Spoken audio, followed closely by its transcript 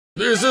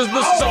This is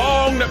the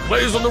song that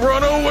plays on the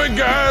Runaway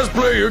Guys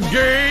player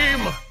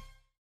game.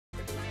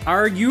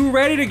 Are you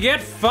ready to get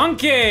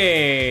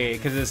funky?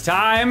 Because it's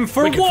time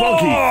for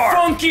war!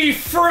 Funky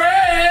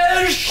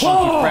Fresh!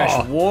 Funky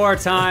Fresh war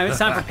time. It's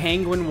time for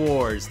Penguin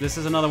Wars. This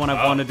is another one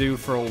I've wanted to do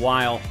for a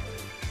while.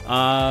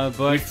 But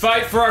we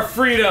fight for our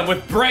freedom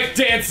with break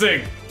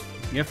dancing.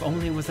 If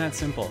only it was that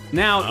simple.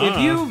 Now, if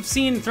you've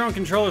seen Throne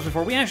controllers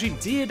before, we actually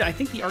did, I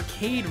think, the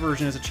arcade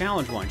version as a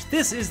challenge once.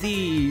 This is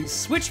the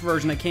Switch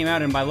version that came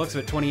out in, by looks of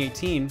it,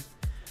 2018.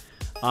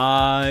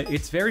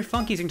 It's very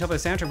funky, so you can tell by the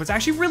soundtrack, but it's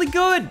actually really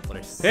good.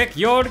 Pick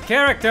your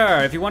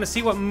character. If you want to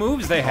see what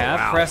moves they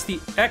have, press the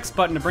X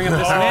button to bring up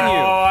this menu.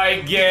 Oh,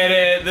 I get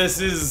it.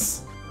 This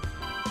is...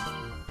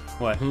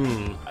 What?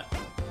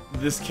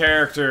 This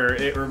character,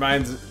 it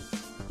reminds...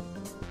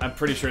 I'm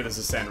pretty sure this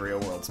is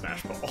Sanrio World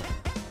Smash Ball.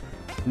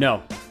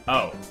 No.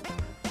 Oh. Okay.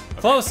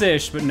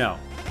 Close-ish, but no.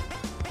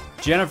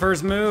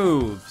 Jennifer's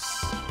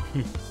moves.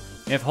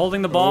 If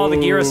holding the ball, the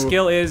Gira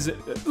skill is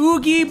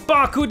Oogie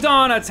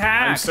Bakudan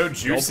attack. I'm so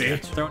juicy.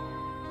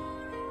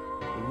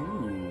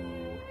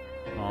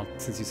 Well,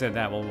 since you said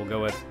that, we'll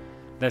go with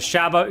the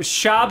Shabba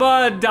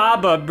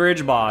Dabba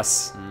Bridge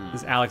Boss.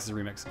 This is Alex's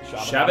remix.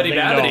 Shabbity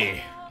Babbity.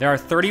 There are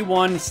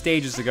 31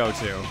 stages to go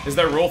to. Is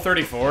there rule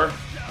 34?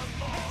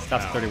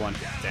 Stops at 31.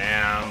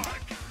 Damn.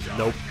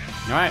 Nope.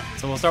 All right,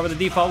 so we'll start with the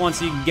default one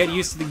so you can get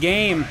used to the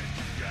game.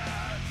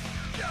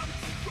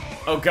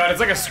 Oh god,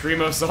 it's like a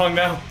Screamo song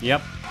now.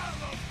 Yep.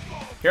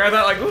 Here I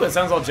thought like, ooh, it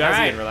sounds all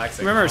jazzy and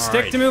relaxing. Remember,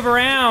 stick to move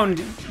around.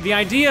 The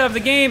idea of the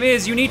game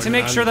is you need to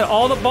make sure that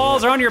all the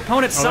balls are on your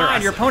opponent's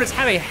side. Your opponents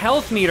have a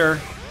health meter,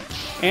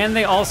 and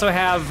they also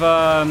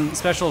have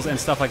specials and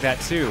stuff like that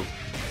too.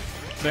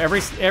 So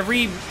every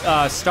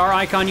star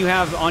icon you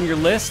have on your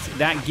list,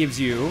 that gives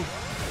you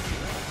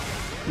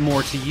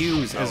more to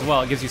use as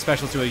well. It gives you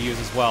specials to use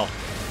as well.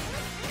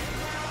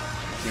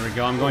 Here we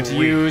go. I'm going to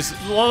use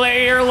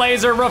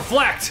Laser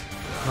Reflect.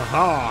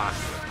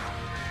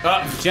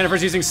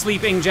 Jennifer's using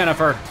Sleeping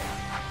Jennifer.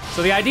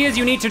 So the idea is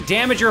you need to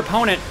damage your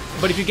opponent,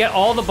 but if you get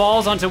all the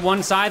balls onto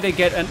one side, they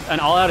get an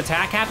all-out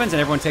attack happens, and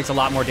everyone takes a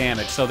lot more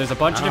damage. So there's a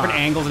bunch of different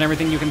angles and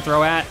everything you can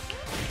throw at.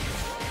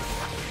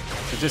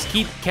 So just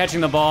keep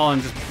catching the ball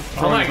and just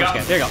throwing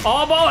it. There you go.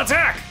 All ball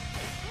attack!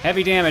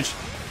 Heavy damage.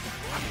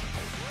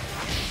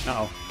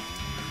 Uh-oh.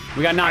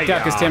 We got knocked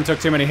out because Tim took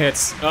too many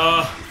hits.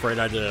 Afraid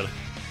I did.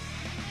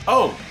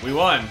 Oh, we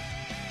won.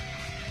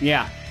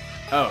 Yeah.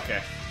 Oh,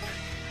 okay.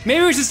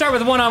 Maybe we should start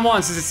with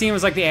one-on-one since it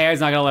seems like the AI is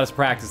not gonna let us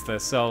practice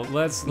this. So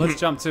let's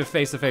jump to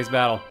face-to-face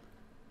battle.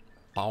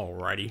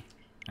 Alrighty.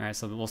 All right,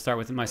 so we'll start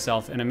with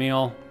myself and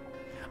Emil.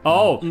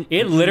 Oh,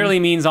 it literally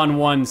means on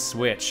one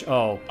switch.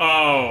 Oh.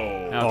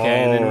 Oh.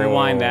 Okay, and then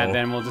rewind that.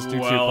 Then we'll just do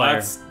two-player.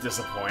 That's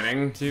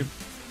disappointing.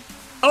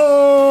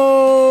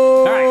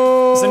 All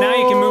right, so now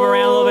you can move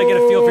around a little bit, get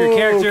a feel for your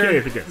character.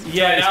 Okay.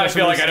 Yeah, now I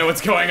feel like I know what's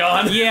going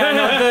on. Yeah,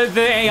 no,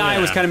 the AI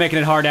was kind of making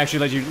it hard to actually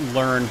let you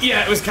learn.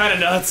 Yeah, it was kind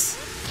of nuts.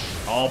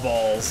 All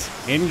balls.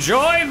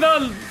 Enjoy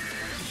the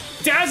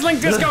Dazzling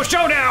Disco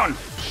Showdown!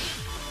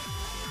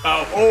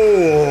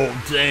 Oh,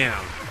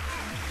 damn.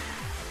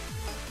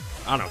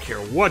 I don't care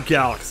what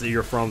galaxy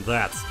you're from,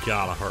 that's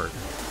gotta hurt.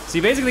 See,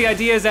 basically the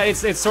idea is that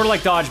it's sort of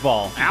like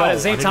dodgeball, but at the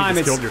same time,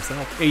 you killed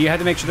yourself. You have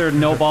to make sure there are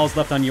no balls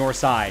left on your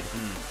side.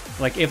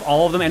 Like, if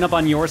all of them end up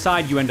on your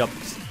side, you end up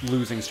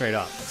losing straight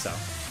up, so.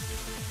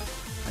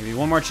 I'll give you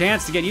one more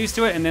chance to get used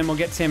to it, and then we'll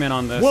get Tim in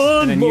on this,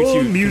 and then you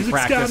two can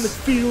practice. Got me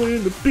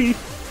feeling the beat.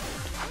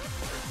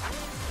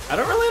 I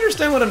don't really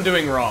understand what I'm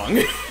doing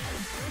wrong.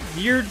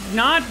 You're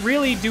not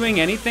really doing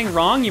anything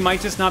wrong, you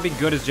might just not be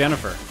good as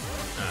Jennifer.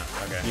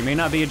 Okay. You may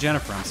not be a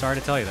Jennifer, I'm sorry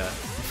to tell you that.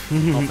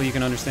 Hopefully you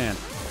can understand.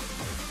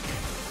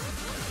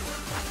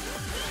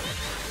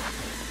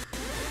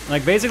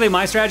 Like, basically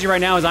my strategy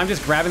right now is I'm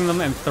just grabbing them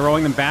and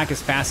throwing them back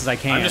as fast as I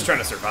can. I'm just trying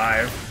to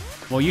survive.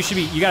 Well, you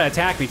gotta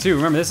attack me too.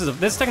 Remember, this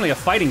is technically a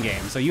fighting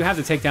game, so you have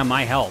to take down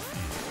my health.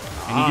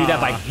 And you do that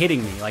by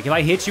hitting me. Like, if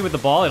I hit you with the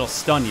ball, it'll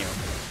stun you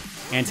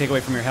and take away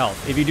from your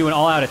health. If you do an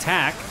all-out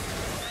attack,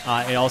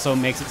 it also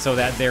makes it so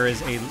that there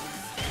is a,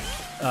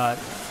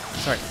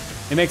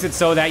 it makes it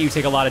so that you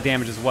take a lot of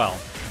damage as well.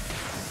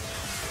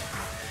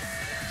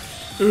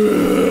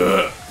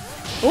 Ooh!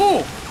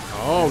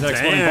 Oh,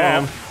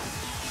 damn.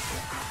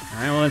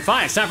 All right, well then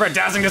fine, it's time for a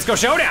Dazzling Disco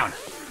Showdown.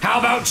 How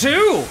about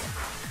two?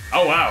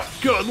 Oh, wow.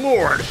 Good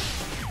lord.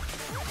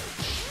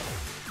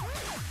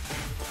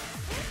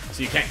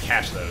 So you can't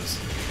catch those.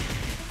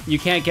 You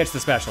can't catch the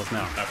specials,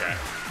 no. Okay,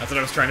 that's what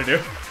I was trying to do.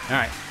 All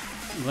right,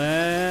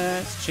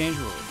 let's change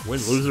rules. Win,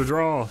 lose, or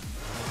draw. All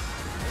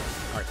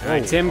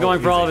right, Tim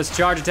going for all of his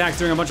charge attacks,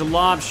 doing a bunch of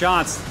lob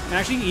shots. And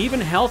actually, even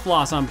health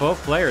loss on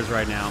both players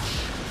right now.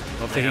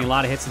 Both taking a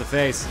lot of hits to the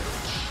face.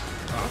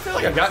 I don't feel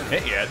like I've gotten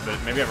hit yet, but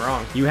maybe I'm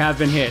wrong. You have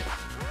been hit.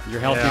 Your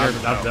health meter.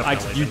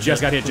 You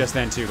just got hit just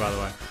then too, by the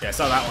way. Yeah, I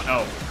saw that one.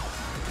 Oh.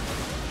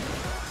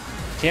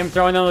 Tim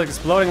throwing those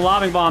exploding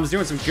lobbing bombs,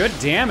 doing some good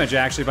damage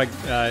actually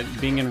by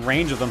being in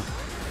range of them.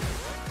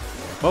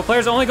 Both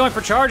players only going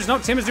for charges. No,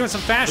 Tim is doing some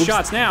fast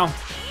shots now.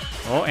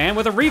 Oh, and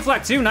with a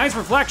reflect too. Nice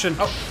reflection.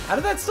 Oh, how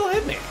did that still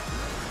hit me?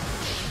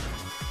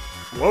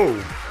 Whoa.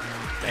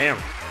 Damn.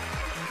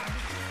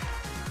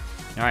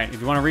 All right, if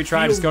you want to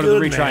retry, Feels just go to the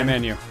good, retry man.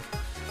 menu.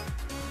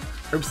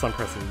 Oops, I'm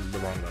pressing the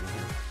wrong button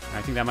here.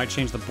 I think that might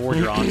change the board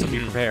you're on, so be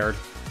prepared.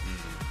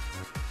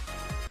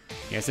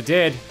 Yes, it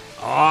did.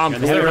 Oh, I'm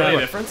Is Is there Yeah. really a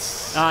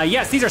difference?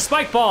 Yes, these are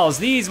spike balls.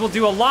 These will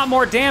do a lot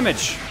more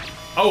damage.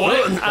 Oh,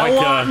 what? A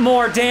lot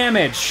more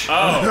damage.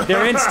 Oh.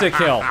 They're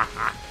insta-kill.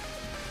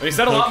 When you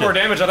said a lot Okay. more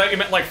damage, I thought you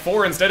meant like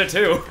 4 instead of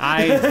 2.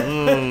 I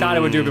thought it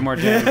would do a bit more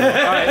damage. All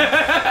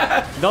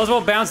right. Those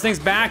will bounce things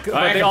back, but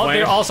I can play.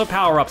 they're also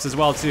power-ups as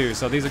well, too.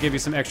 So these will give you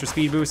some extra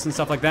speed boosts and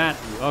stuff like that.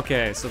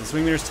 Okay, so the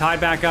swing meter's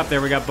tied back up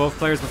there. We got both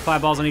players with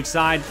 5 balls on each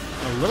side.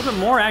 A little bit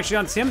more, actually,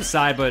 on Tim's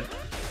side, but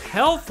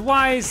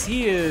health-wise,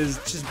 he is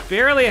just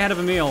barely ahead of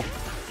Emil.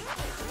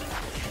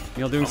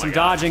 Emil doing some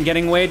dodging,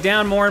 getting weighed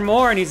down more and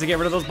more. He needs to get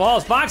rid of those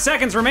balls. 5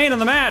 seconds remain in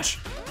the match.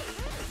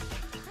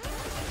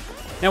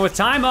 Now with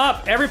time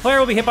up, every player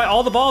will be hit by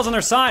all the balls on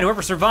their side.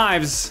 Whoever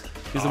survives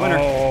is the winner.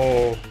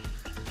 Oh.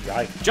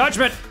 Yikes.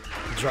 Judgment.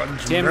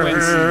 Tim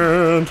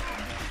wins.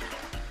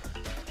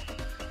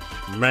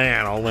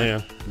 Man, oh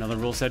man. Another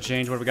rule set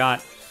change. What do we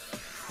got?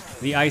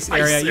 The ice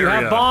area. Ice You have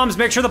area. bombs.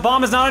 Make sure the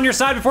bomb is not on your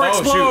side before it Oh,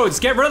 explodes.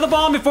 Get rid of the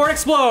bomb before it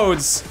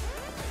explodes.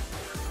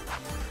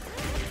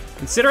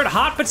 Consider it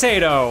hot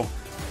potato.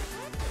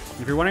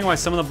 If you're wondering why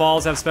some of the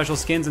balls have special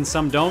skins and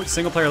some don't,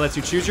 single player lets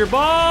you choose your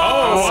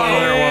balls. Oh,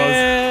 there it was.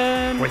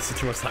 And Wasted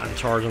too much time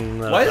charging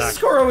that. Why is the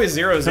score always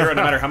 0-0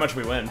 no matter how much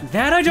we win?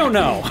 that I don't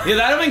know. Yeah,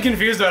 that I've been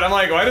confused about. I'm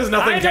like, why does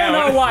nothing I count?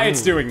 don't know why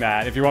it's doing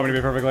that, if you want me to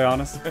be perfectly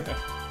honest.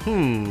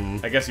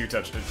 I guess you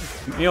touched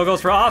it. Neil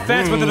goes for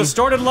offense with a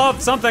distorted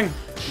love something.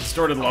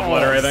 Distorted love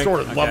letter, I think.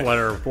 Sort of love Okay.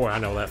 letter. Boy, I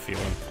know that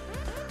feeling.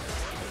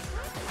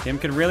 Tim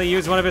could really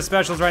use one of his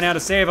specials right now to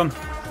save him.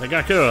 I think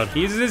I could.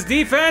 He uses his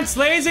defense,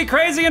 lazy,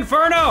 crazy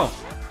inferno.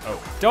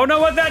 Oh. Don't know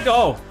what that.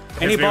 Oh,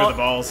 any me with ball, the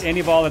balls.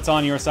 any ball that's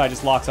on your side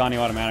just locks on you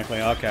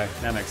automatically. Okay,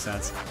 that makes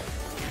sense.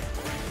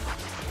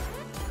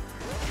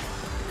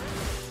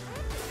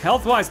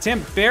 Health-wise,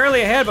 Tim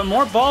barely ahead, but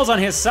more balls on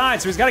his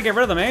side, so he's got to get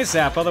rid of them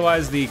ASAP.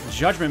 Otherwise, the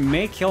judgment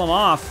may kill him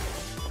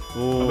off.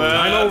 Ooh,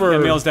 Time over.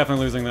 Emil's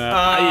definitely losing that.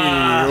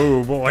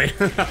 Oh boy.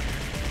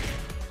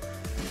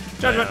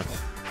 Judgment.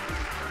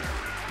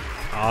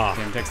 Ah,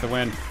 Tim takes the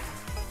win.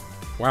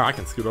 wow, I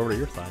can scoot over to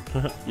your side.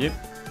 Yep.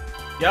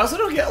 Yeah, I also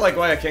don't get like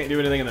why I can't do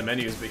anything in the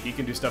menus, but he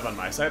can do stuff on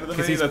my side of the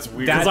menu. That's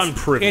weird. That's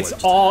unprivileged.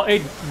 It's all.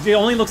 It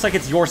only looks like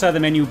it's your side of the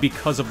menu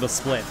because of the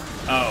split.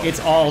 Oh. It's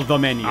all the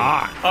menu.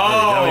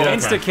 Oh. Okay.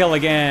 Insta kill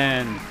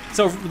again.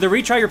 So the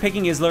retry you're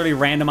picking is literally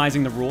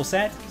randomizing the rule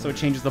set, so it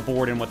changes the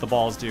board and what the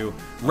balls do.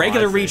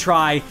 Regular I see.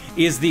 retry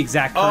is the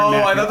exact current Oh,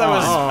 map I thought that you're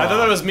was on. I thought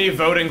that was me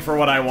voting for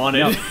what I wanted.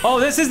 No. Oh,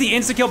 this is the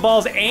insta kill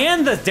balls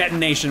and the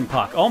detonation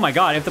puck. Oh my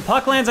god! If the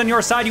puck lands on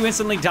your side, you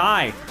instantly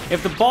die.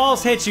 If the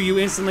balls hit you, you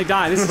instantly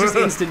die. This is just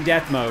instant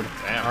death mode.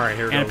 Damn. All right,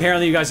 here And goes.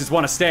 apparently, you guys just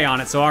want to stay on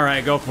it. So all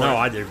right, go for No, it.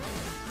 I do.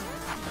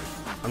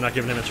 I'm not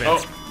giving him a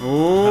chance.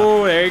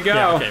 Ooh, there you go.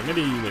 Yeah, okay,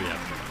 maybe yeah.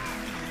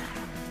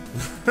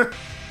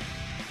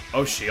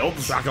 Oh,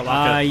 shields.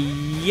 Shakalaka.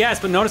 Yes,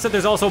 but notice that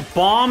there's also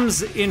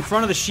bombs in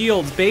front of the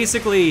shields.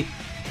 Basically,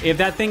 if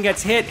that thing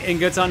gets hit and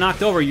gets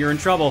knocked over, you're in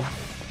trouble.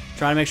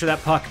 Try to make sure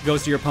that puck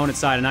goes to your opponent's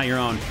side and not your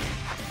own.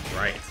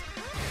 Right.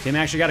 Tim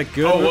actually got a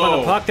good Oh, move on the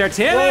whoa. puck there.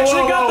 Tim Whoa,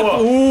 actually whoa, got the...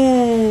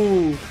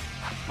 whoa, Ooh.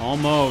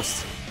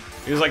 Almost.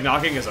 He was like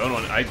knocking his own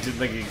one. I didn't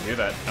think he could do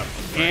that. Oh.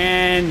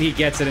 And he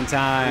gets it in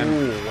time.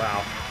 Ooh,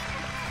 wow.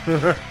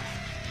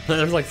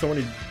 There's like so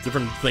many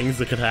different things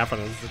that could happen.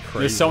 It's crazy.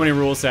 There's so many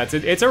rule sets.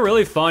 It's a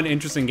really fun,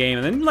 interesting game.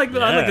 And then like the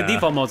Yeah.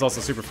 default mode's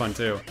also super fun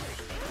too.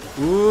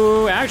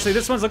 Ooh, actually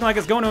this one's looking like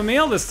it's going to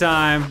Emil this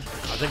time.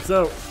 I think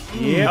so.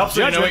 Yep, Helps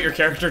you know judgment. what your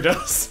character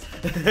does.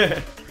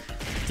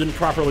 Didn't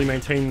properly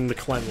maintain the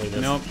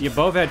cleanliness. Nope, you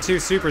both had 2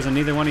 supers and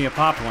neither one of you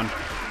popped one.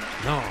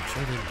 No,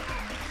 sure didn't.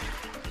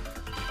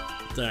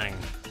 Dang.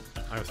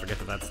 I always forget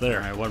that that's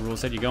there. All right, what rule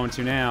set you going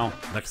to now?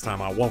 Next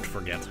time I won't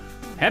forget.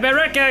 Hebe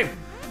Ricky!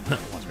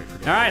 Watch me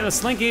forget. All right, the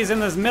slinkies in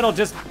this middle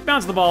just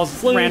bounce the balls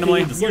Slinky,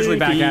 randomly, usually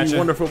back slinky, at you.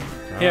 Wonderful.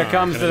 Here Ah,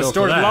 comes gonna the go for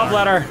distorted that. love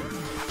letter.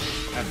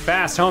 A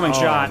fast homing Oh,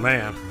 shot.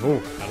 man. Ooh,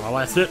 got my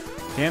last hit.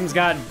 Tim's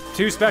got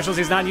 2 specials,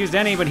 he's not used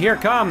any, but here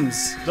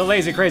comes the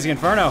lazy crazy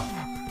inferno.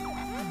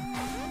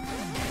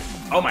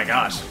 Oh my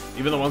gosh.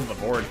 Even the ones on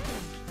the board.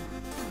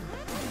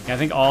 Yeah, I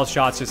think all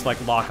shots just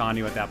like lock on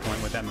you at that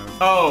point with that move.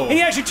 Oh. And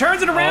he actually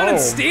turns it around and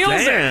Oh, steals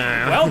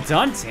damn. it. Well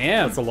done,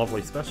 Tim. That's a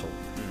lovely special.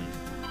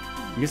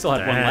 You still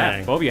had one Dang.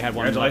 left. Both of you had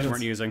one left you Congratulations.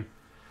 weren't using.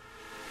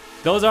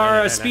 Those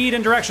are speed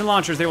and direction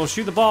launchers. They will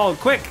shoot the ball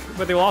quick,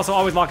 but they will also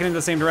always lock it into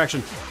the same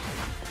direction.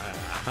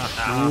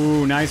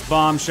 Ooh, nice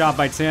bomb shot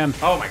by Tim.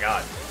 Oh my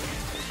god.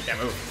 Can't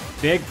move.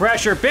 Big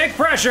pressure, big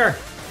pressure!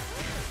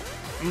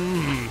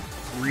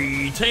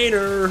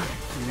 Retainer.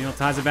 Emil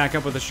ties it back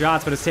up with the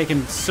shots, but it's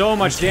taken so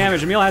much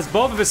damage. Emil has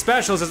both of his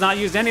specials, has not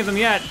used any of them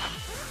yet.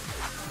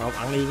 Well,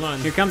 I'm gonna use one.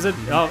 Here comes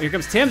here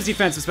comes Tim's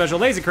defensive special,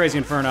 Lazy Crazy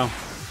Inferno.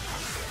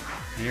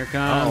 Here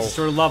comes Uh-oh.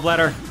 sort of love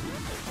letter.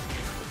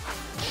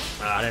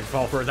 I didn't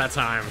fall for it that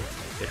time.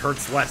 It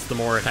hurts less the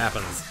more it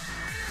happens.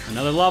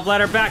 Another love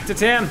letter back to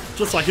Tim.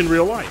 Just like in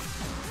real life.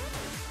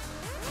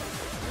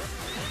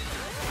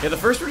 Yeah, the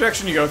first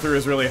rejection you go through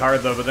is really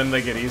hard though, but then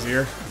they get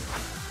easier.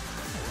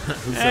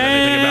 Who said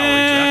anything about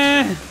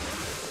rejection?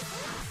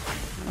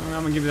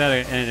 I'm gonna give you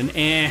that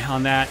an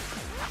on that.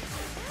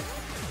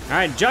 All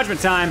right, judgment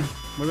time.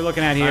 What are we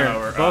looking at here?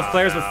 Both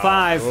players with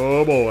 5.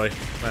 Oh boy.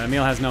 But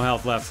Emil has no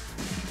health left.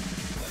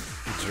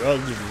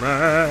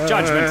 Judgment.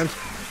 Judgment.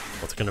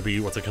 What's it gonna be?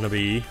 What's it gonna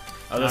be?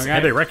 Oh, this Okay.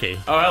 Hey, Ricky.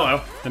 Oh,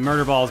 hello. The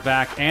murder ball's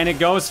back, and it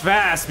goes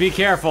fast. Be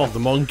careful. The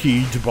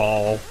monkey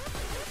ball.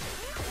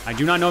 I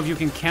do not know if you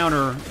can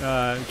counter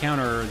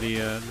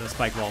the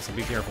spike ball, so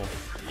be careful.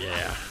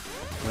 Yeah.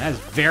 Well, that is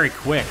very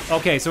quick.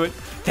 Okay, so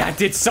that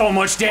did so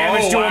much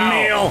damage to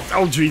Emil.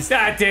 Oh jeez.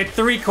 That did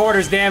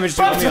 3/4 damage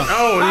to Emil.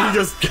 Oh, he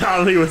just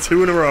got me with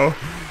 2 in a row.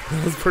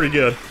 That was pretty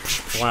good.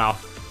 Wow.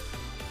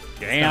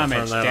 Damage,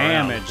 Turn that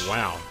damage. around.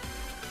 Wow.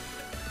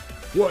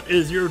 What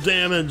is your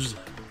damage?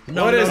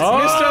 What is Oh,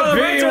 Mr.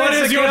 the B? What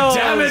is your insta-kills.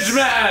 damage,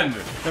 man?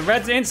 The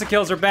red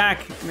insta-kills are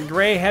back. The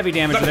gray heavy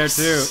damage there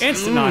too.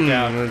 Instant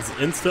knockout. It's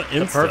insta.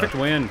 Perfect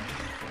win.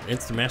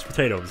 Instant mashed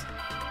potatoes.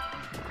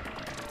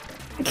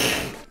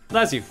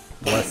 Bless you.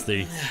 Bless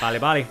thee. Body,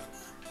 body.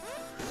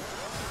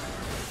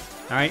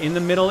 All right, in the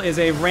middle is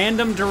a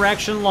random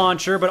direction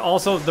launcher, but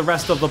also the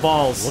rest of the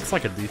balls. Looks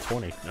like a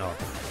D20. Oh.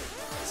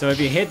 So if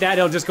you hit that,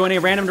 it'll just go in a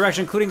random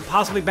direction, including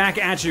possibly back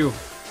at you.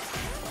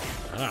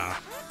 Ah.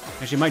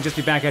 Actually, it might just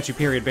be back at you,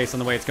 period, based on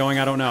the way it's going.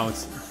 I don't know.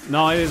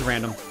 No, it is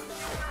random.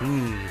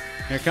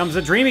 Here comes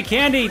the dreamy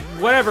candy,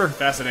 whatever.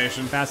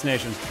 Fascination.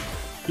 Fascination.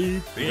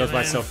 It goes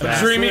by so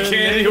fast. Dreamy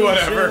candy,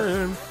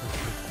 whatever.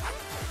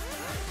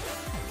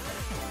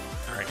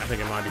 Alright, I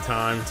think it might be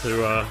time to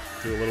do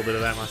a little bit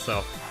of that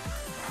myself.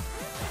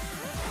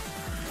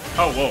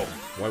 Oh, whoa.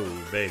 Whoa,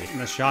 baby.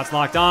 And the shot's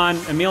locked on.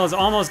 Emil is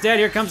almost dead.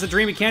 Here comes the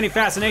dreamy candy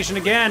fascination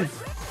again,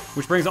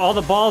 which brings all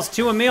the balls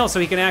to Emil so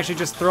he can actually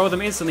just throw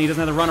them instantly. He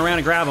doesn't have to run around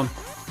and grab them.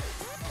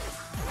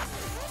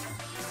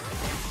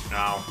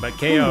 No. But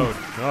KO'd.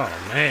 Oh,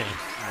 man.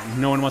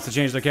 No one wants to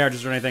change their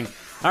characters or anything.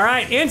 All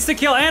right,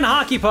 insta-kill and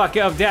hockey puck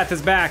of death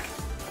is back.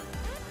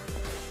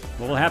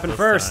 What will happen This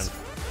first?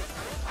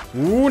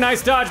 Ooh,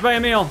 nice dodge by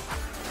Emil.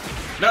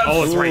 No.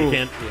 Oh, that's right. You Ooh.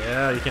 can't.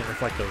 Yeah, you can't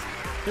reflect those.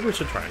 Maybe we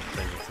should try and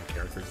change some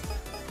characters.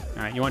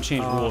 All right, you want to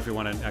change rule if you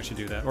want to actually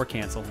do that, or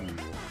cancel.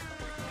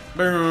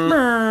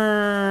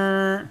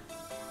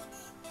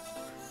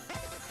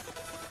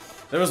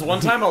 There was one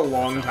time a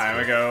long time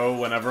ago,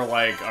 whenever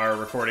like our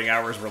recording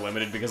hours were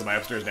limited because of my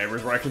upstairs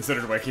neighbors, where I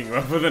considered waking you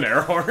up with an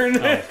air horn.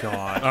 Oh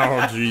God.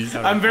 Oh, jeez.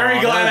 I'm very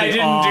glad I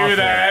didn't do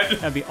that.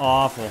 That'd be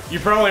awful. You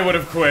probably would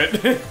have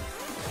quit.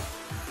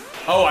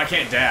 Oh, I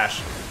can't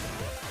dash.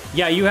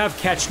 Yeah, you have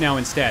catch now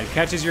instead.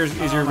 Catch is your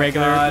my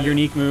regular God.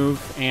 unique move,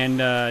 and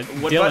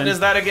What Dylan, button is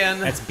that again?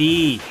 That's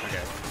B. Okay.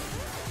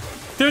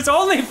 There's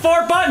only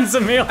 4 buttons,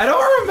 Emil. I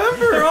don't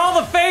remember. They're all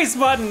the face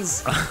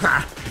buttons.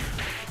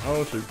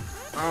 Oh, shoot.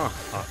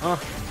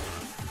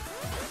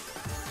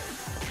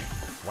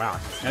 Wow. I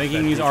think you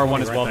can use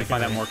R1 as well to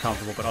find that more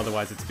comfortable, but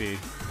otherwise it's B.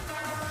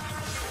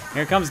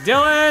 Here comes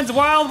Dylan's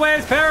Wild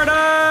Waves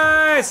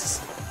Paradise!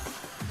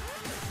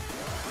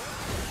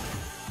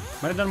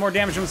 Might have done more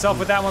damage to himself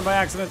with that one by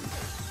accident.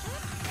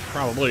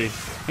 Probably.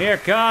 Here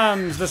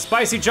comes the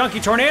Spicy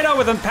Junkie Tornado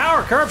with a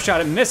power curve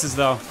shot. It misses,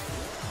 though.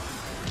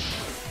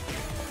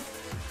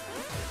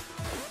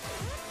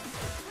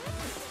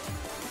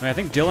 I mean, I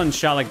think Dylan's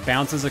shot like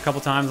bounces a couple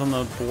times on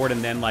the board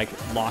and then like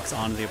locks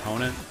onto the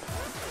opponent.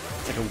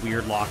 It's like a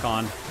weird lock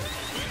on.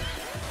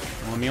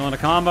 Oh, Emil in a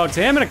combo.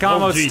 Tim in a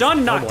combo. Oh, geez. Stun,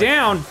 Oh, knocked boy.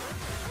 down.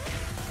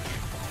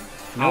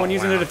 No Oh, one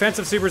using wow. the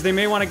defensive supers. They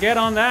may want to get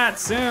on that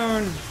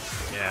soon.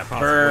 Yeah,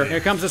 possibly. Here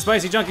comes the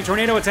Spicy Junkie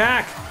Tornado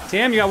attack.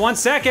 Tim, you got 1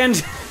 second.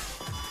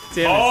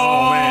 Tim,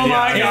 Oh, man,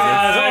 my yeah,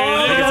 God.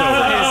 Oh, It's it's over.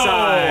 on his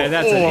side.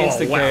 That's an Oh,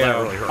 insta wow, that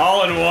KO. really hurt.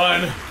 All in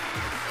one.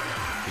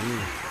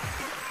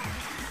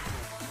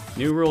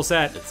 New rule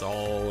set. It's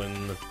all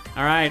in the...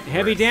 All right,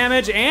 heavy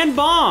damage and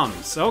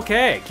bombs.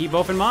 Okay, keep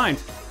both in mind.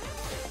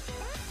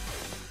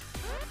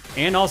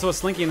 And also a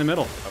slinky in the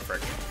middle. Oh,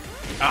 frick.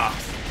 Ah.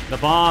 The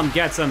bomb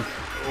gets him.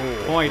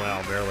 Oh, Point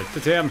Wow, barely. to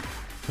Tim.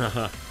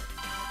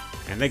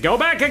 And they go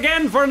back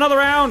again for another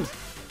round.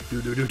 Do.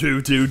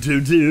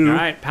 All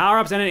right,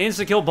 power-ups and an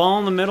insta-kill ball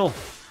in the middle.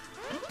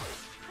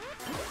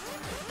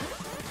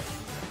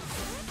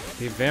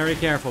 Be very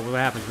careful with what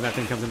happens when that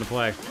thing comes into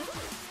play.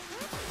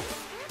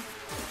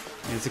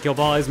 Insta-kill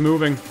ball is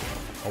moving.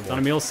 It's on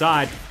Emil's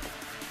side.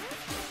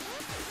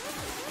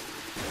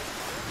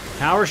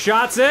 Power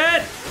shots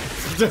it!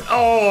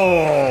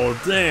 Oh,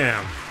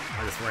 damn.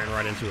 I just ran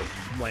right into a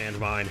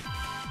landmine.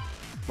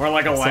 More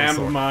like a Some lamb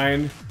sort. of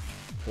mine.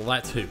 Well,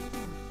 that too.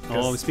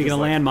 Oh, Just- speaking just of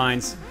like-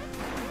 landmines.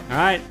 All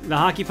right, the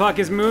hockey puck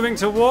is moving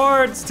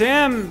towards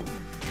Tim.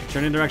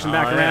 Turning direction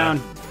back Oh, yeah.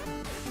 around.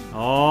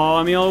 Oh,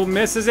 Emil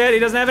misses it. He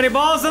doesn't have any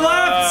balls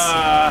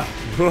left.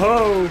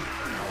 Whoa.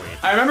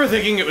 I remember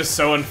thinking it was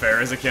so unfair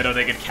as a kid how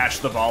they could catch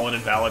the ball and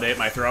invalidate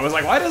my throw. I was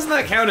like, why doesn't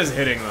that count as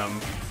hitting them?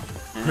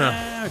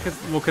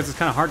 Because it's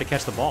kind of hard to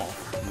catch the ball.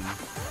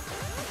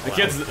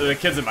 The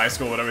kids in my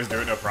school would always do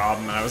it no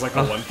problem, and I was like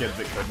the one kid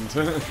that couldn't.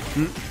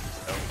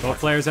 Both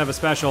players have a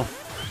special.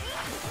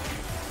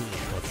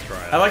 Let's try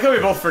it. I like how we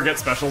both forget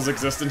specials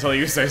exist until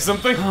you say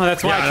something. Oh,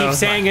 that's why Yeah, I that keep was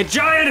saying it.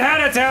 Giant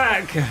head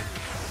attack!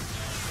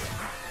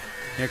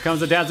 Here comes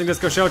the Dancing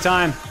Disco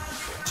Showtime.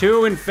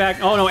 2, in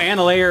fact. Oh no, and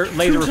a laser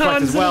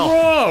reflect as well.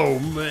 Oh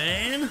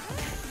man.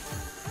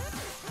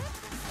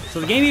 So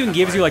the game even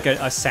gives you like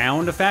a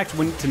sound effect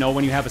to know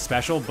when you have a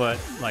special, but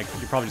like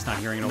you're probably just not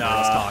hearing it over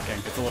us talking.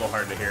 It's a little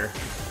hard to hear.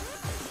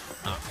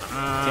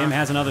 Tim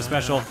has another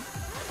special.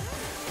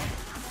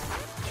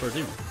 Sure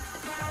do.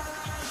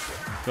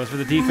 Goes for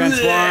the defense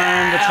one,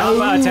 the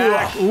choppa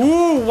attack.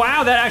 Ooh,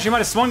 wow, that actually might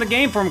have swung the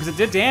game for him because it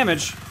did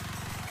damage.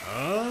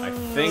 I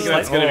think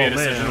that's going to be a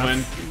decision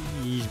win.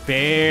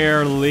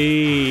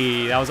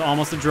 Barely. That was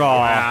almost a draw.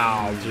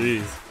 Wow,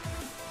 jeez.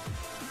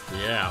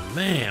 Yeah,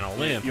 man, oh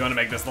man. You want to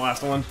make this the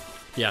last one?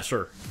 Yeah,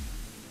 sure.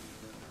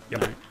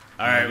 Yep.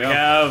 All right, we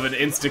have an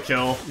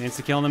insta-kill.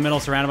 Insta-kill in the middle,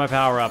 surrounded by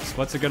power-ups.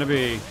 What's it gonna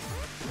be?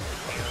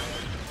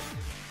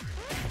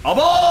 All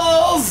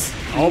balls!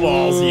 All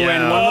balls, Ooh, yeah.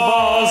 and one of the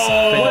balls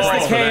was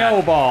Thanks the for KO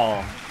that.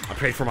 ball. I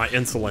paid for my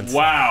insolence.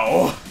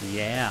 Wow.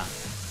 Yeah.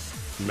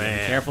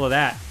 Man. Careful of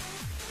that.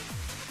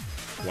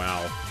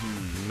 Wow.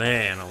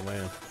 Man, oh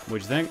man.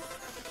 What'd you think?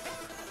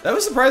 That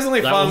was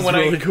surprisingly That fun. was When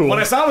really cool. When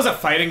I saw it was a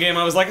fighting game,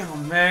 I was like, oh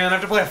man, I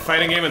have to play a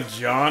fighting game with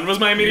John, was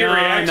my immediate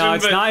reaction. No,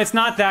 it's but not. It's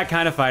not that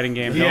kind of fighting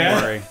game. Yeah.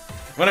 Don't worry.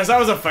 When I saw it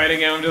was a fighting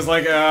game, I'm just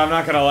like, I'm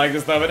not gonna like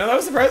this stuff. But no, that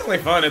was surprisingly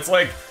fun. It's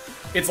like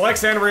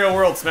Sanrio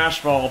World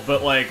Smash Ball,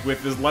 but like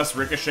with this less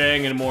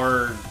ricocheting and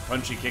more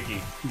punchy kicky.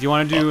 Do you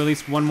want to do at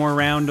least one more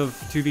round of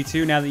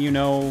 2v2 now that you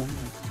know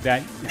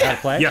that how to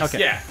play? Yes.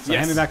 Okay. Yeah, So yes.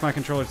 hand me back my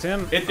controller,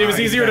 Tim. It was Alright,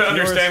 easier to back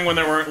yours. understand when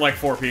there weren't like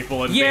 4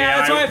 people. And the Yeah,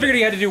 that's AI why I figured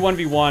you had to do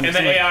 1v1. And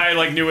the AI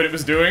like knew what it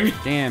was doing.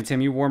 Damn,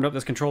 Tim, you warmed up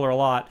this controller a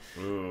lot.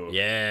 Ooh.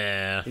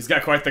 Yeah. He's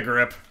got quite the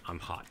grip. I'm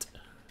hot.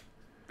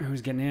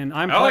 Who's getting in?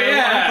 I'm Oh, player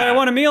yeah. one. I'm player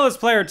 1. Emil is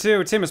player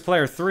 2. Tim is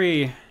player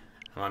 3.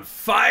 I'm on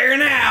fire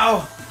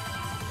now!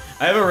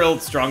 I have a real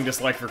strong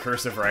dislike for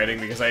cursive writing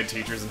because I had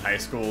teachers in high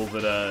school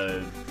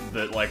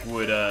that like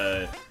would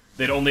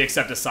they'd only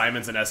accept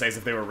assignments and essays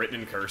if they were written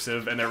in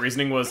cursive, and their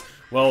reasoning was,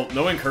 well,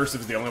 knowing cursive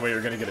is the only way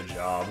you're gonna get a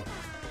job.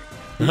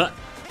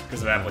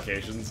 Because of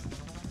applications.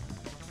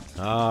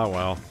 Ah,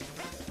 well.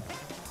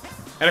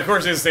 And of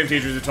course, it's the same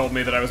teachers who told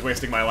me that I was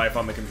wasting my life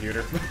on the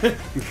computer.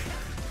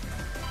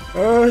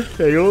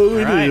 Hey, what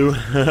we Alright.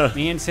 do?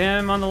 Me and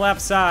Tim on the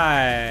left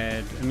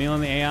side. Emil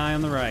and the AI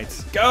on the right.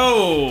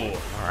 Go!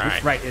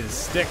 Alright. Right is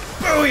stick.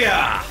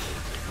 Booyah!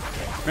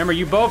 Remember,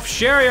 you both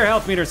share your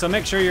health meter, so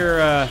make sure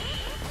you're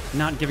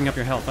not giving up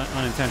your health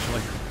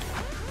unintentionally.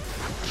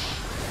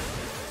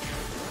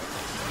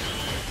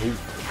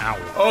 Ow.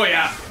 Oh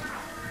yeah!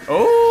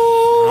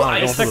 Oh! I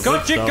It's the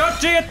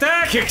Gochi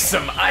attack! Kick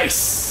some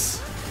ice!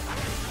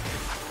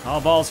 All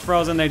balls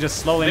frozen, they just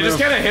slowly They move.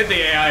 just kind of hit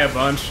the AI a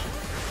bunch.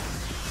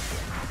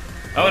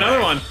 Oh,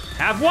 another one.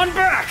 Have one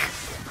back!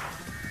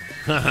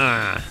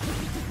 Haha.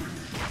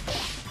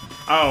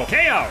 Oh.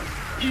 KO!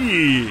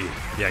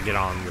 Yeah, get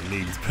on your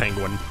knees,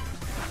 penguin.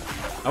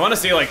 I want to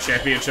see like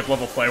championship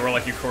level play where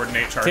like you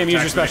coordinate charge Tim, use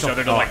your attacks with each special.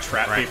 other to Oh, like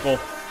trap right. people.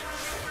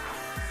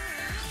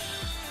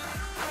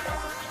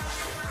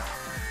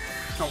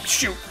 Oh,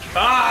 shoot.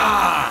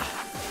 Ah!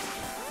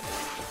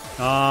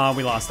 Oh,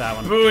 we lost that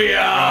one.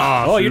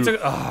 Booyah! Oh, you shoot.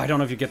 took. Oh, I don't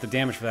know if you get the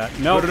damage for that.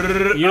 Nope.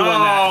 You won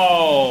that.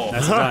 Oh!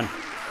 That's done.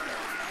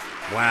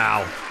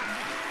 Wow.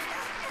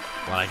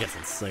 Wow, that gets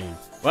insane.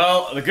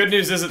 Well, the good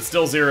news is it's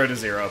still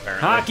 0-0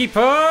 apparently. Hockey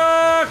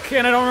puck!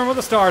 And I don't remember what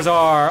the stars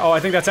are. Oh, I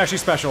think that's actually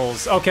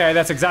specials. Okay,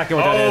 that's exactly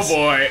what that Oh is.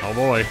 boy. Oh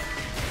boy.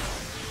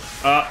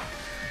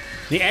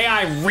 The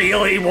AI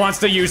really wants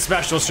to use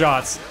special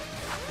shots.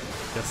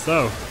 Guess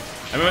so.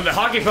 I mean, with the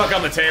hockey puck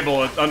on the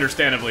table,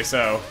 understandably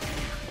so.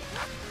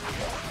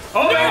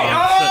 Oh! No!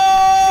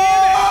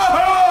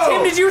 Oh!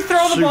 Tim, did you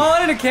throw the ball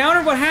at an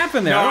encounter? What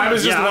happened there? No, I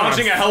was just Yeah.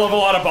 launching a hell of a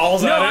lot of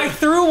balls No, at I it.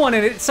 threw one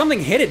and something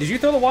hit it. Did you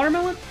throw the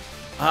watermelon?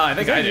 I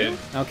think I did.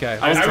 Okay.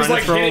 I was trying to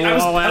like throw hitting, a I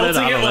was ball at it,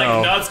 pelting I it don't like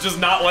know. nuts, just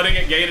not letting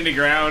it gain any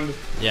ground.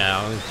 Yeah,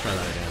 let me try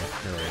that again.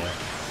 Here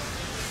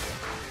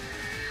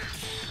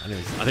we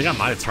go. I think I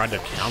might have tried to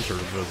counter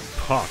the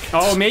puck.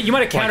 Oh, man, you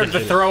might have countered it the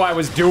did. throw I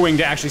was doing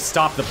to actually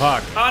stop the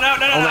puck. Oh, no,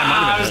 no, no, no. that might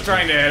have I been was it.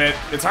 trying to hit it.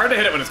 It's hard to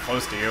hit it when it's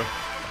close to you.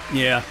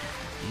 Yeah.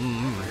 Do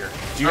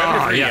you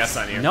have your 3DS yes.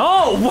 on you?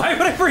 No, why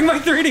would I bring my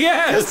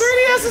 3DS?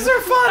 3DSs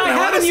are fun. I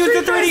haven't used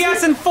the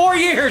 3DS in 4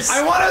 years.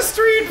 I want a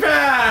Street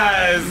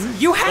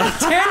Pass. You have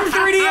 10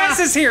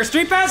 3DSs here.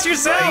 Street Pass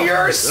yourself.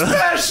 You're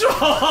special.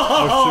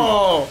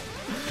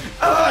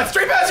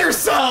 Street Pass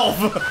yourself.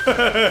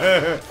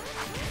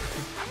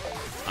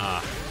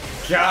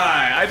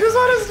 God, I just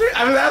want to.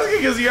 I was asking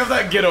because you have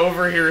that "Get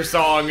Over Here"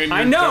 song, and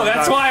I know,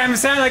 that's why I'm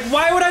saying, like,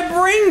 why would I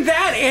bring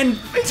that in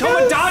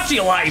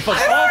Tomodachi Life of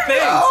all things?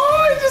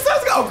 Oh, just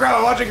ask. Oh, crap!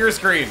 I'm watching your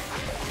screen.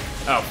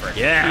 Oh, frick.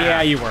 Yeah.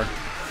 Yeah, you were.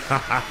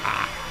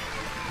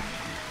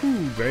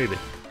 Ooh, baby.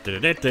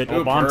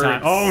 Oh, bomb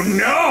time. Oh,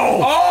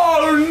 no!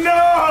 Oh,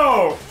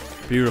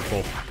 no!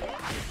 Beautiful.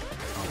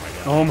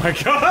 Oh, my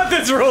God.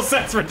 This rule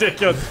set's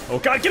ridiculous. Oh,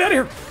 God, get out of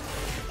here.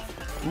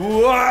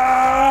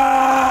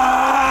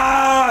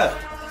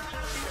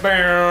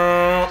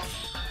 Whoa!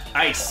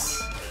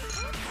 Ice.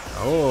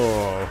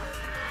 Oh.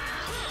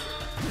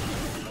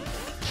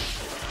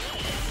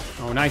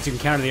 Oh, nice. You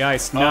can counter the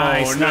ice.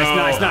 Nice, no.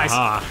 nice.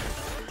 Ah.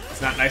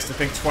 It's not nice to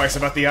think twice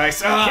about the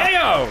ice. Ah.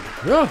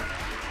 KO! Yeah.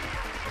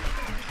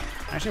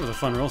 Actually, it was a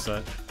fun rule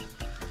set.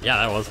 Yeah,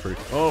 that was pretty.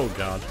 Oh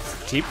god.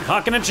 Keep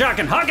hucking and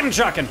chucking,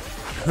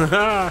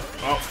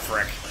 Oh,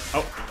 frick.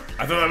 Oh,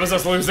 I thought that was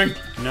us losing.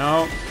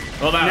 No.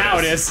 Well, Now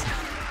it is.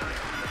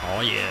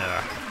 Oh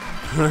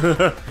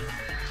yeah.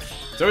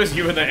 It's always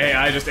you and the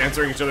AI just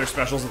answering each other's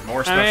specials with more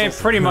I specials.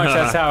 mean, pretty much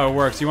that's how it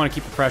works. You want to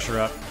keep the pressure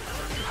up.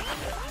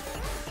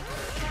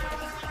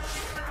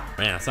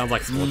 Man, it sounds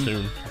like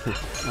Splatoon.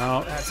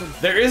 Oh, that's a...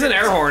 There is an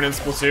air horn in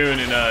Splatoon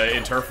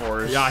in Turf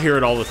Wars. Yeah, I hear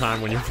it all the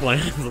time when you're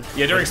playing.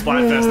 Yeah, during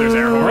Splatfest there's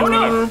air horns. Oh,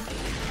 no.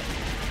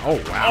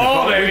 Oh wow.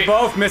 Oh, We baby.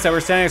 both missed it.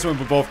 We're standing next to it,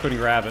 but we both couldn't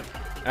grab it.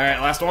 All right,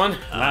 last one.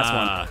 Last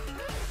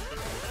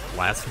one.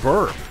 Last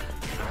burp.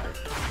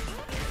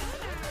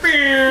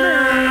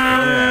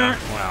 Yeah. Yeah.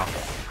 Wow.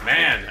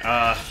 Man,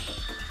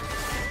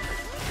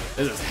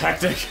 this is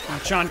hectic. one.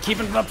 John,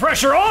 keeping the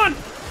pressure on.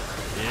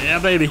 Yeah,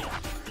 baby.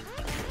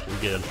 We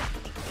good.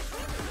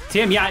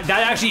 Tim, yeah,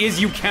 that actually is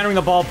you countering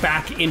the ball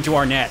back into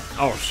our net.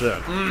 Oh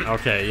shit.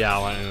 Okay, yeah.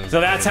 Well,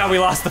 So that's how we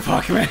lost the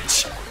puck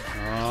match.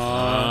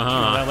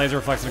 That laser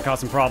reflection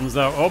caused some problems,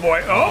 though. Oh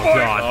boy! Oh boy!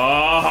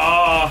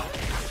 God.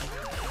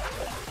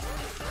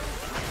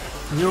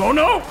 No,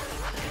 no!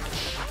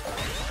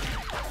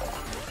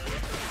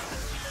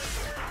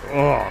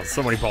 Oh,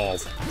 so many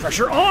balls.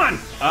 Pressure on! We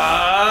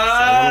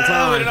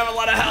didn't have a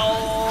lot of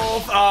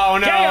health. Oh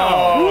no!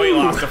 KO. We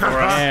lost it for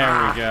us.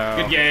 There we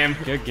go. Good game.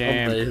 Good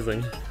game.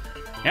 Amazing.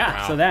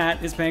 Yeah, so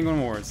that is Penguin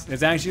Wars.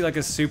 It's actually like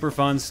a super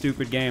fun,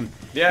 stupid game.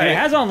 Yeah, And it it-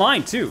 has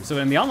online too. So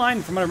in the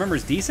online, from what I remember,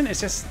 is decent.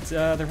 It's just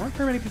there weren't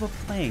very many people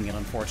playing it,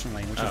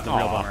 unfortunately, which is the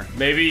real bummer.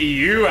 Maybe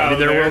you out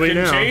there there will be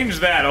can now. change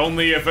that.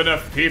 Only if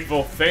enough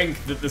people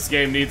think that this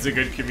game needs a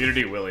good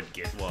community will it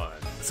get one.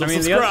 So I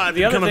mean, subscribe.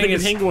 the other become a thing big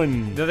is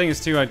penguin. the other thing is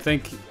too. I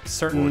think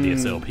certain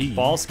DSLP.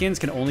 ball skins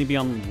can only be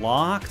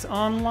unlocked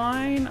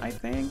online. I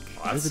think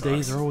Well, that The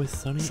days sucks. are always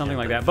sunny. something and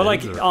like the that. But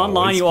like days are online,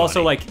 always you also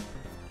funny. like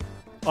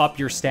up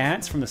your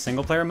stats from the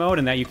single player mode,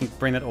 and that you can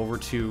bring that over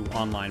to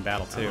online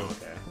battle too. Oh,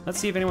 okay. Let's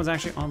see if anyone's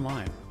actually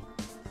online.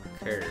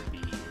 Kirby.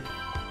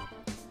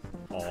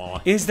 Aw.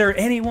 Is there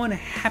anyone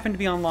happen to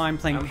be online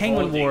playing I'm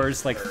Penguin holding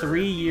Wars like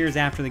 3 years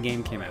after the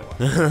game came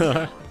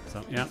out?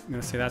 So yeah, I'm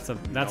gonna say that's a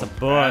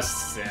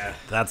bust. Yeah.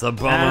 That's a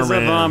bummer, That's a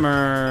man.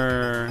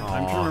 bummer. I'm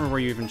trying to Aw. remember where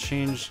you even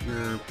changed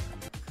your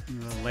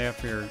layout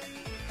for your.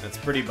 That's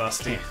pretty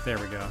busty. There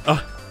we go.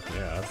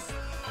 Yes.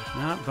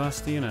 Not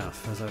busty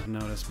enough, as I've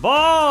noticed.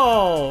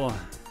 Ball.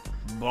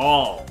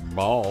 Ball.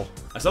 Ball.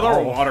 I saw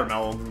there were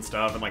watermelons and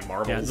stuff and like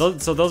marbles. Yeah,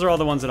 so those are all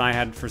the ones that I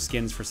had for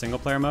skins for single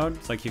player mode.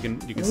 It's like you can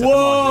set them on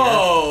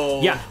Whoa!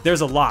 here. Yeah,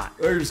 there's a lot.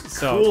 There's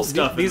So cool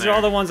stuff. these in are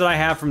all there. the ones that I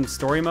have from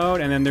story mode,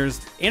 and then there's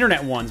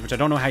internet ones, which I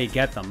don't know how you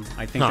get them.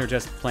 I think they're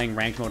just playing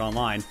ranked mode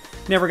online.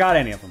 Never got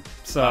any of them.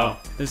 So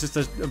there's just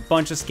a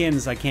bunch of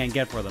skins I can't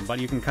get for them, but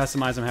you can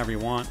customize them however you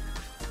want.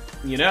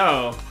 You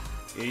know,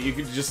 you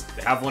could just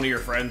have one of your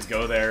friends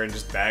go there and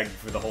just bag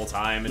for the whole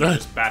time and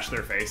just bash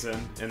their face in,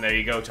 and there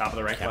you go, top of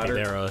the rank ladder.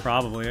 Capybara.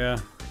 Probably, yeah.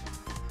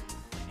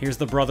 Here's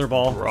the brother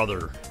ball.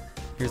 Brother.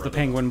 Here's the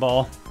penguin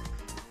ball.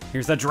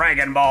 Here's the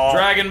dragon ball.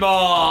 Dragon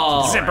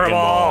Ball! Zipper Dragon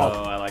ball.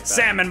 Oh, I like that.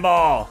 Salmon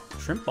ball.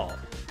 Shrimp ball.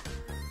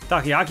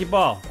 Takoyaki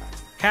ball.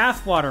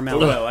 Half Ooh,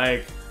 watermelon. I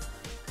like.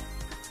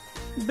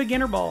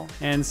 Beginner ball.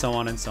 And so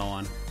on and so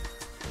on.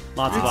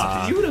 Lots of It's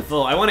lots.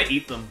 beautiful. I want to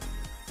eat them.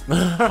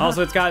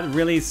 Also, it's got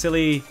really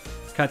silly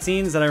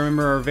cutscenes that I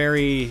remember are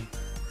very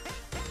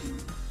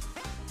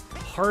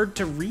hard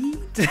to read.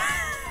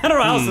 I don't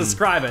know how else to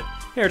describe it.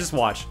 Here, just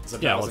watch. Yeah,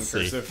 Subtitles let's in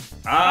see. cursive.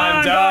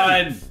 I'm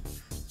done.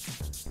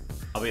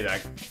 I'll be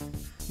back.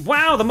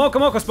 Wow, the Mocha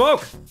Mocha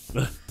spoke.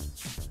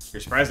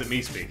 You're surprised at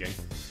me speaking.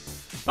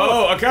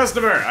 Oh, a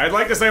customer. I'd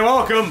like to say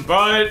welcome,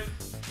 but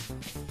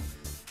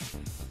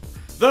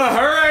the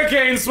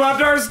hurricane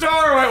swept our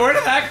store. Wait, where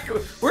did that?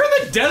 We're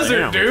in the desert,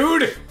 Damn.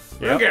 dude.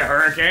 We don't Yep. get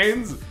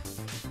hurricanes.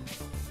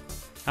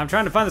 I'm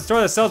trying to find the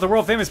store that sells the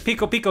world famous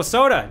Pico Pico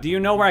soda. Do you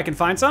know where I can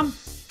find some?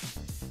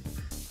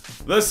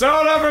 The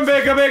soda from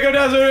Pico Pico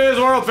Desert is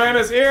world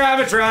famous. Here, have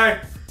a try.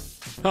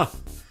 Huh.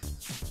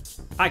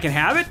 I can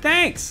have it?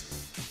 Thanks.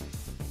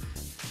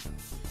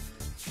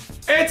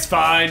 It's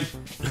fine.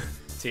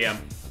 TM.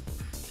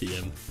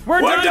 TM.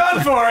 We're We're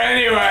done for,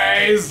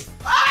 anyways.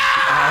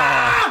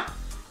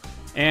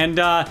 And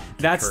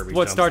that's Kirby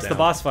what jumps starts the down.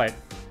 boss fight.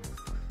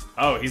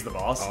 Oh, he's the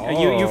boss.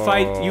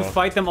 You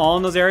fight them all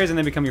in those areas and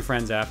they become your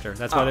friends after.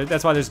 That's why Oh.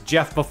 that's why there's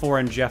Jeff before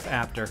and Jeff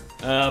after.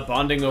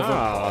 Bonding over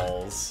Ah.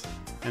 balls.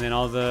 And then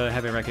all the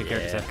heavy record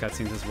characters have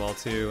cutscenes as well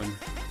too. And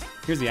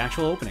here's the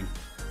actual opening.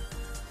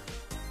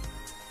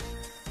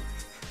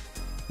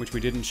 which we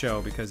didn't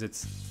show because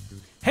it's...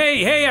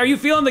 Hey, are you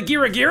feeling the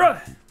Gira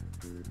Gira?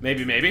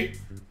 Maybe.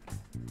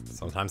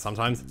 Sometimes.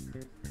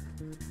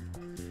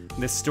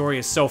 This story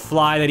is so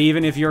fly that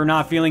even if you're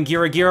not feeling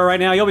Gira Gira right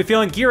now, you'll be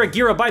feeling Gira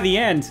Gira by the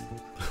end.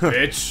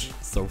 Bitch.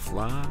 So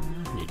fly,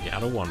 you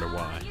gotta wonder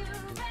why.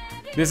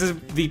 This is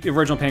the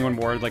original Penguin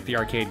Ward, like the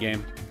arcade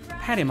game.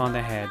 Pat him on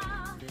the head.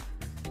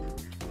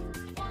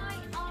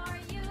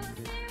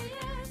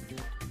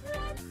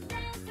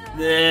 And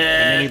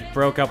then he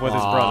broke up with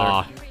his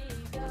brother.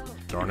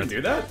 Darn You it.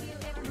 do that?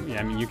 Yeah,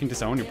 I mean, you can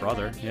disown your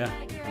brother, yeah.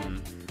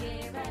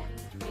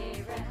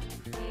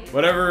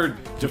 Whatever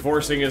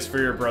divorcing is for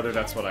your brother,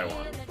 that's what I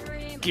want.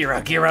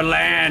 Gira Gira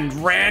Land,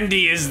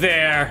 Randy is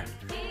there.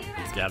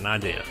 He's got an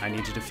idea. I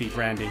need to defeat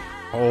Randy.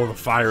 Oh, the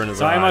fire in his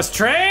So eyes. I must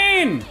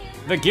train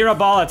the Gira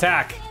Ball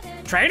attack.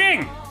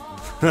 Training!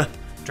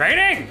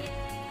 Training!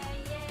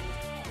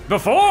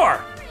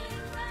 Before!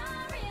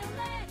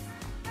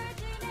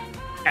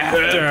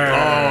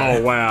 After!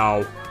 Oh,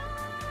 wow.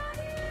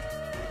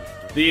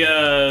 The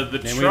And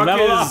we truck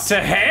level up is to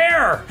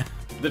hair!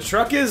 the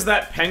truck is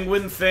that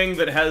penguin thing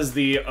that has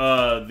the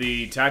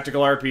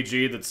tactical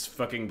RPG that's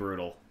fucking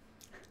brutal.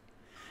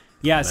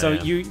 Yeah, so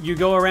Man. you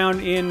go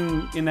around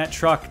in that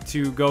truck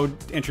to go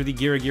enter the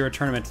Gira Gira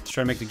tournament to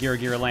try to make the Gira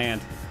Gira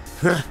land.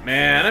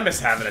 Man, I miss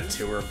having a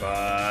tour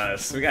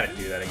bus. We gotta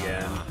do that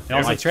again. It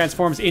also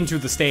transforms into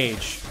the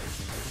stage.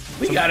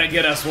 We gotta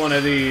get us one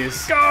of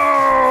these.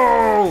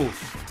 Go!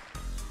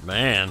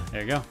 Man,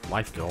 There you go.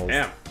 life goals.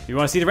 Damn. If you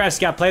want to see the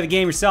rest, you gotta play the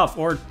game yourself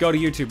or go to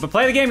YouTube. But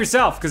play the game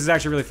yourself because it's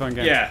actually a really fun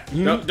game. Yeah.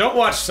 Don't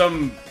watch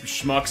some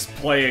schmucks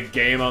play a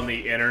game on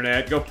the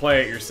internet. Go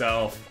play it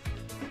yourself.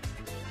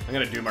 I'm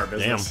gonna do my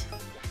business.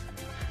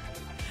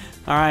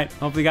 All right.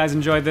 Hopefully you guys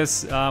enjoyed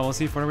this. We'll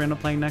see what we end up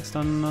playing next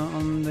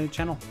on the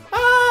channel.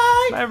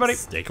 Bye. Bye, everybody.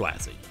 Stay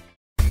classy.